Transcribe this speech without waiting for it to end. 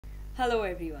Hello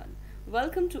everyone,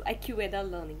 welcome to Ayurveda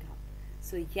Learning Hub.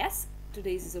 So yes,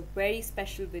 today's is a very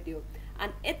special video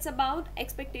and it's about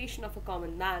expectation of a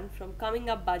common man from coming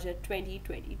up budget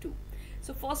 2022.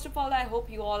 So first of all, I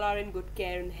hope you all are in good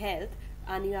care and health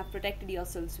and you have protected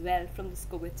yourselves well from this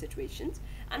COVID situations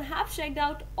and have checked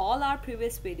out all our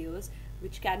previous videos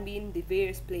which can be in the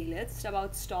various playlists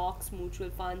about stocks, mutual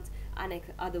funds and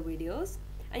other videos.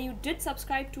 And you did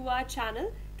subscribe to our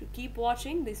channel to keep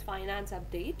watching this finance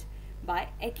update by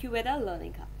Ayurveda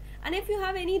Learning Hub. And if you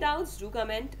have any doubts, do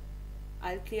comment.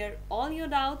 I'll clear all your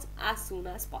doubts as soon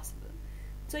as possible.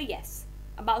 So yes,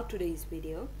 about today's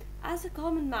video. As a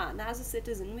common man, as a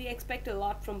citizen, we expect a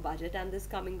lot from budget and this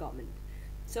coming government.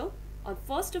 So on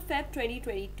 1st of Feb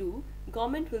 2022,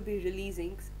 government will be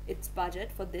releasing its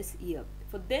budget for this year,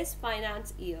 for this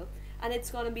finance year, and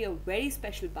it's going to be a very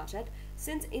special budget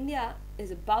since India is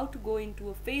about to go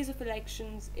into a phase of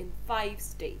elections in 5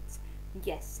 states.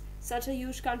 Yes, such a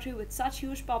huge country with such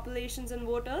huge populations and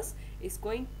voters is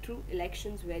going through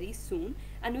elections very soon,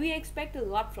 and we expect a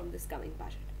lot from this coming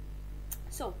budget.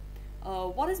 So,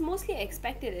 what is mostly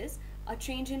expected is a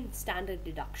change in standard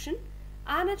deduction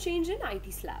and a change in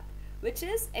IT slab, which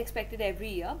is expected every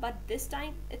year, but this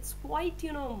time it's quite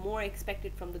more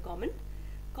expected from the government,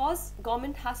 because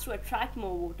government has to attract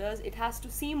more voters. It has to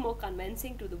seem more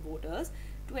convincing to the voters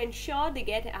to ensure they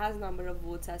get as number of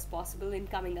votes as possible in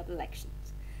coming up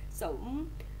elections. So,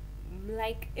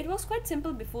 like it was quite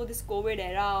simple before this COVID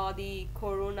era or the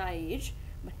Corona age,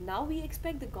 but now we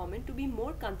expect the government to be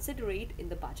more considerate in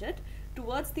the budget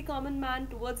towards the common man,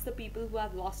 towards the people who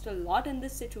have lost a lot in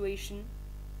this situation,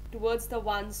 towards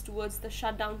the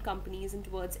shutdown companies, and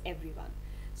towards everyone.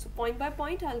 So point by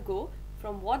point, I'll go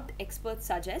from what experts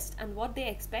suggest and what they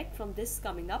expect from this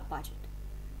coming up budget.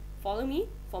 Follow me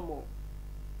for more.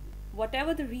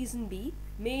 Whatever the reason be,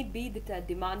 may it be the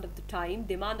demand of the time,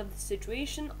 demand of the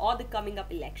situation, or the coming up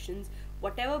elections,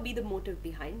 whatever be the motive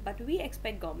behind, but we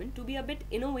expect government to be a bit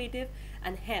innovative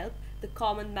and help the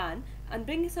common man and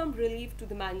bring some relief to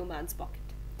the mango man's pocket.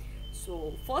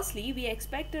 So firstly, we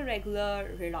expect a regular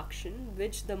reduction,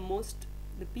 which the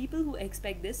people who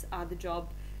expect this are the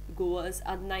job goers,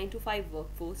 are the 9 to 5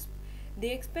 workforce.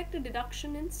 They expect a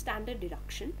deduction in standard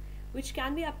deduction, which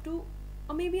can be up to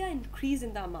or maybe an increase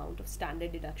in the amount of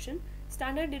standard deduction.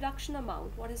 Standard deduction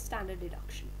amount, what is standard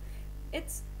deduction?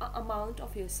 It's an amount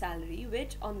of your salary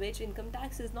on which income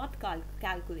tax is not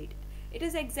calculated. It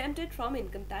is exempted from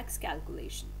income tax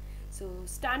calculation. So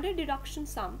standard deduction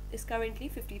sum is currently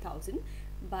 50,000,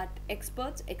 but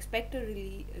experts expect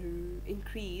a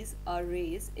increase or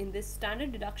raise in this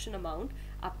standard deduction amount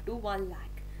up to 1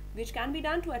 lakh, which can be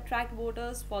done to attract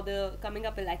voters for the coming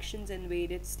up elections in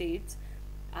various states,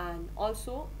 and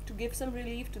also to give some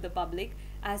relief to the public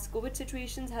as COVID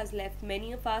situations has left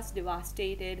many of us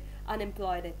devastated,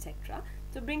 unemployed, etc.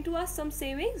 So bring to us some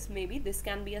savings. Maybe this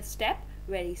can be a step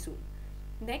very soon.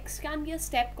 Next can be a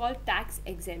step called tax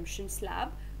exemption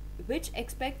slab, which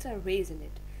expects a raise in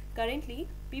it. Currently,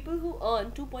 people who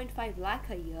earn 2.5 lakh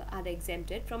a year are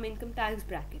exempted from income tax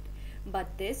bracket,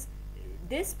 but this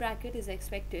bracket is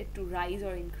expected to rise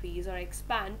or increase or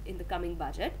expand in the coming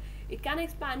budget. It can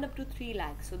expand up to 3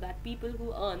 lakhs, so that people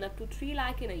who earn up to 3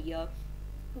 lakh in a year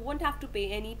won't have to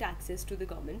pay any taxes to the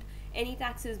government. Any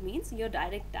taxes means your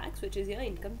direct tax, which is your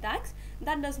income tax.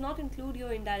 That does not include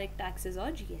your indirect taxes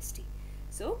or GST.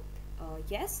 So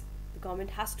yes, the government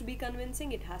has to be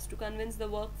convincing. It has to convince the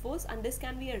workforce, and this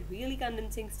can be a really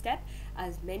convincing step,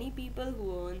 as many people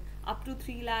who earn up to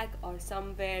 3 lakh or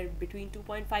somewhere between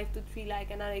 2.5 to 3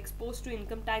 lakh and are exposed to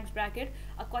income tax bracket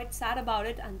are quite sad about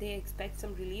it, and they expect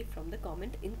some relief from the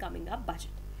government in coming up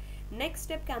budget. Next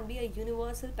step can be a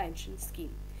universal pension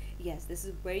scheme. Yes, this is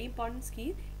a very important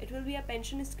scheme. It will be a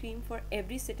pension scheme for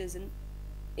every citizen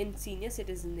in senior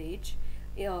citizen age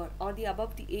or the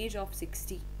above the age of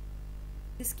 60.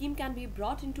 This scheme can be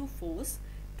brought into force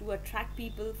to attract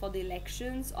people for the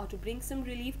elections or to bring some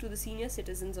relief to the senior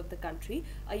citizens of the country.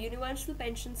 A universal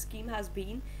pension scheme has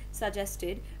been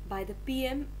suggested by the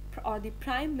PM or the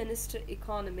Prime Minister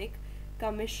Economic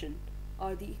Commission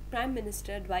or the Prime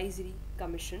Minister Advisory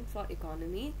Commission for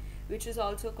Economy, which is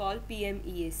also called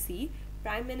PMEAC,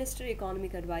 Prime Minister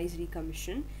Economic Advisory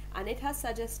Commission, and it has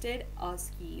suggested a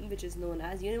scheme which is known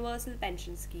as Universal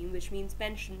Pension Scheme, which means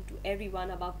pension to everyone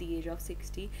above the age of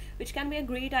 60, which can be a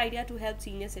great idea to help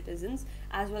senior citizens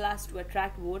as well as to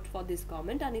attract vote for this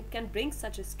government, and it can bring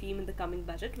such a scheme in the coming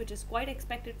budget, which is quite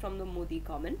expected from the Modi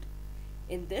government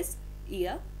in this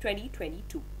year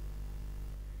 2022.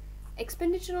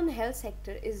 Expenditure on the health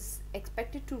sector is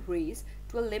expected to raise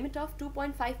to a limit of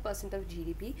 2.5% of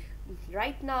GDP,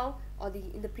 Right now, or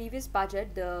in the previous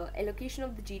budget, the allocation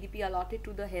of the GDP allotted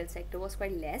to the health sector was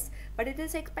quite less, but it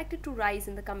is expected to rise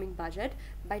in the coming budget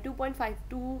by 2.5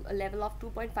 to a level of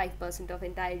 2.5% of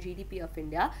entire GDP of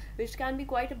India, which can be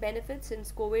quite a benefit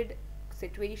since COVID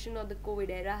situation or the COVID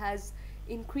era has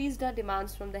increased our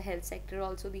demands from the health sector.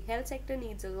 Also, the health sector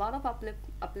needs a lot of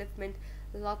upliftment,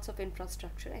 lots of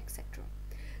infrastructure, etc.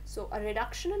 So a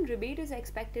reduction in rebate is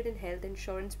expected in health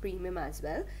insurance premium as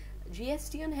well.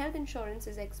 GST on health insurance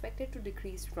is expected to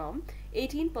decrease from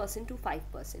 18% to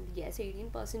 5%. Yes,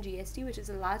 18% GST, which is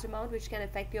a large amount which can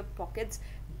affect your pockets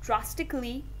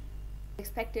drastically,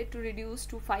 expected to reduce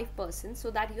to 5%,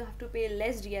 so that you have to pay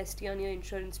less GST on your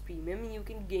insurance premium and you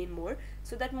can gain more,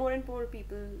 so that more and more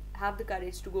people have the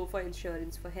courage to go for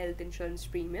insurance, for health insurance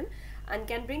premium, and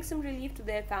can bring some relief to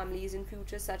their families in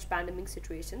future such pandemic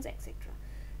situations, etc.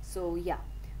 So yeah,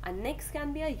 and next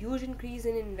can be a huge increase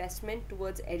in investment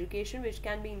towards education, which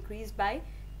can be increased by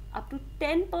up to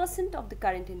 10% of the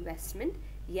current investment.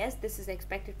 Yes, this is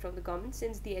expected from the government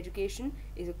since the education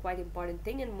is a quite important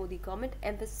thing and Modi government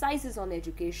emphasizes on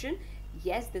education.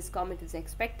 Yes, this government is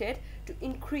expected to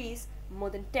increase more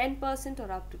than 10%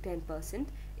 or up to 10%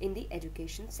 in the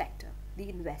education sector, the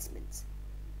investments.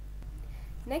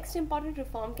 Next important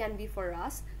reform can be for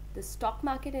us the stock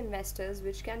market investors,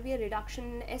 which can be a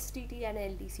reduction in STT and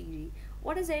LTCG.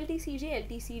 What is LTCG?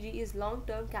 LTCG is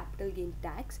long-term capital gain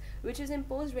tax, which is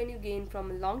imposed when you gain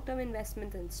from a long-term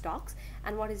investment in stocks.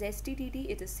 And what is STTT?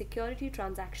 It is security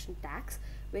transaction tax,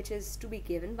 which is to be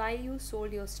given while you sell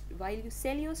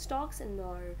your stocks, and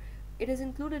or it is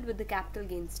included with the capital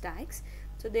gains tax.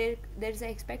 So there's an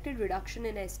expected reduction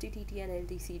in STTT and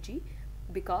LTCG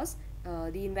because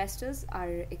the investors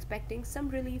are expecting some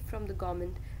relief from the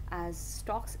government, as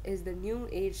stocks is the new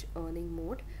age earning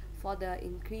mode for the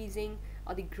increasing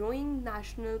or the growing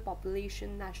national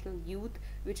population, national youth,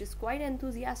 which is quite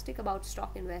enthusiastic about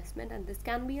stock investment, and this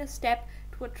can be a step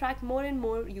to attract more and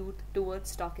more youth towards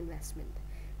stock investment.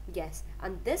 Yes,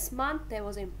 and this month there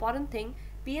was an important thing.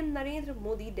 PM Narendra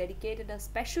Modi dedicated a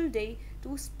special day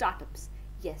to startups.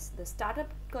 Yes, the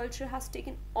startup culture has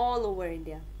taken all over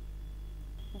India.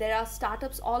 There are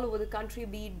startups all over the country,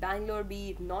 be it Bangalore, be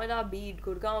it Noida, be it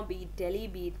Gurgaon, be it Delhi,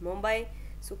 be it Mumbai.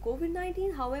 So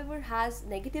COVID-19, however, has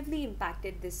negatively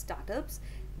impacted these startups.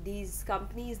 These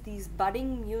companies, these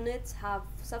budding units have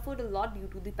suffered a lot due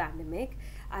to the pandemic,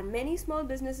 and many small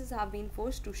businesses have been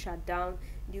forced to shut down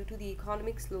due to the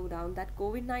economic slowdown that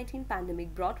COVID-19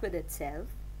 pandemic brought with itself.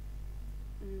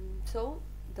 So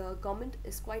the government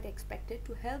is quite expected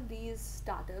to help these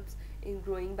startups in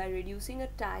growing by reducing a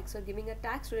tax or giving a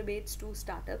tax rebates to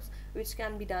startups, which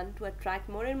can be done to attract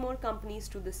more and more companies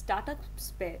to the startup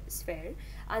sphere.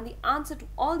 And the answer to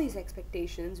all these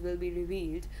expectations will be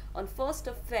revealed on 1st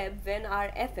of Feb when our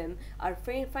FM, our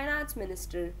finance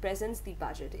minister, presents the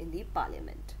budget in the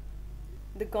parliament.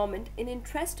 The government, in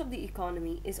interest of the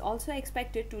economy, is also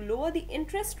expected to lower the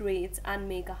interest rates and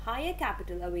make a higher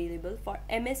capital available for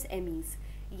MSMEs.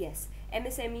 Yes,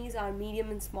 MSMEs are medium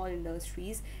and small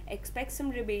industries. Expect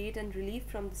some rebate and relief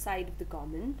from the side of the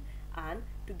government, and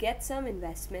to get some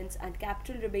investments and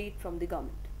capital rebate from the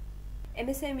government.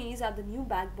 MSMEs are the new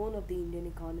backbone of the Indian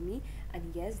economy,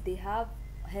 and yes, they have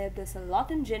helped us a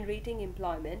lot in generating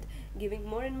employment, giving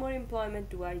more and more employment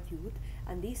to our youth.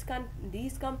 And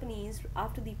these companies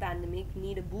after the pandemic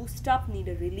need a boost up, need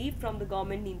a relief from the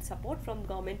government, need support from the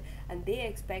government, and they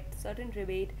expect certain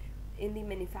rebate in the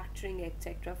manufacturing,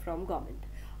 etc. from government.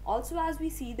 Also, as we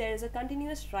see, there is a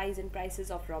continuous rise in prices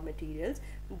of raw materials.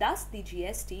 Thus, the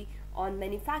GST on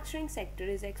manufacturing sector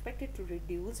is expected to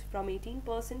reduce from 18%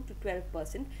 to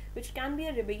 12%, which can be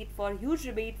a huge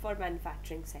rebate for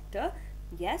manufacturing sector.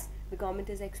 Yes, the government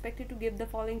is expected to give the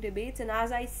following rebates, and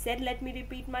as I said, let me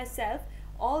repeat myself,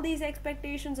 all these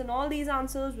expectations and all these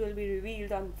answers will be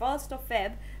revealed on 1st of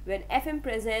Feb when FM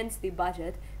presents the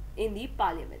budget in the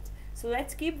parliament. So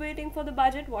let's keep waiting for the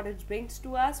budget, what it brings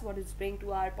to us, what it brings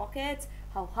to our pockets,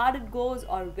 how hard it goes,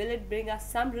 or will it bring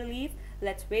us some relief.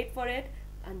 Let's wait for it,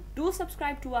 and do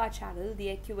subscribe to our channel, the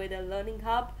AccuWeather Learning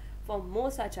Hub, for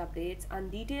more such updates, and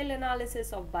detailed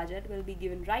analysis of budget will be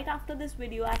given right after this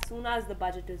video as soon as the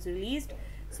budget is released.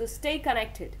 So stay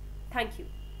connected. Thank you.